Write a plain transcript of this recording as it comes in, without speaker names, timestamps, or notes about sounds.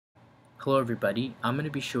Hello everybody, I'm going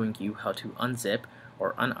to be showing you how to unzip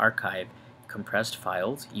or unarchive compressed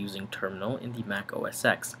files using Terminal in the Mac OS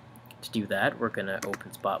X. To do that, we're going to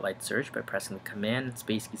open Spotlight Search by pressing the Command and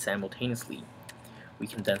Space key simultaneously. We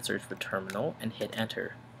can then search for Terminal and hit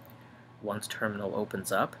Enter. Once Terminal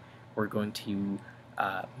opens up, we're going to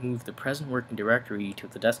move the present working directory to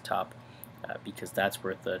the desktop because that's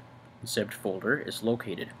where the zipped folder is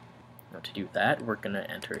located. Now to do that, we're going to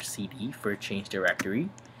enter CD for change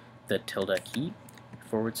directory, the tilde key,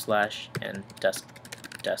 / and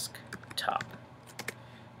desktop.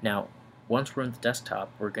 Now, once we're on the desktop,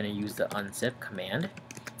 we're going to use the unzip command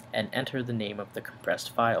and enter the name of the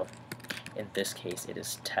compressed file. In this case, it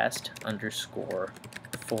is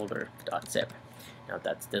test_folder.zip. Now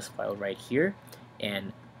that's this file right here,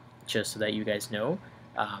 and just so that you guys know,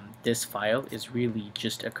 this file is really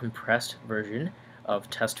just a compressed version of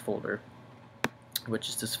test folder, which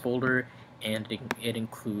is this folder, and it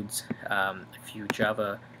includes a few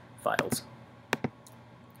Java files.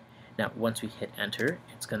 Now once we hit enter,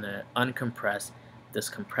 it's going to uncompress this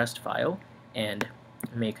compressed file and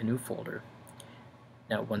make a new folder.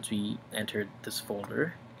 Now once we enter this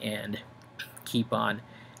folder and keep on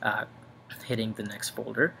hitting the next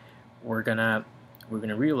folder, we're gonna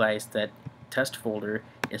realize that test folder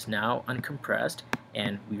is now uncompressed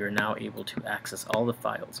and we are now able to access all the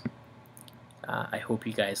files. I hope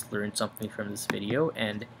you guys learned something from this video,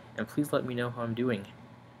 and please let me know how I'm doing.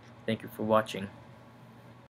 Thank you for watching.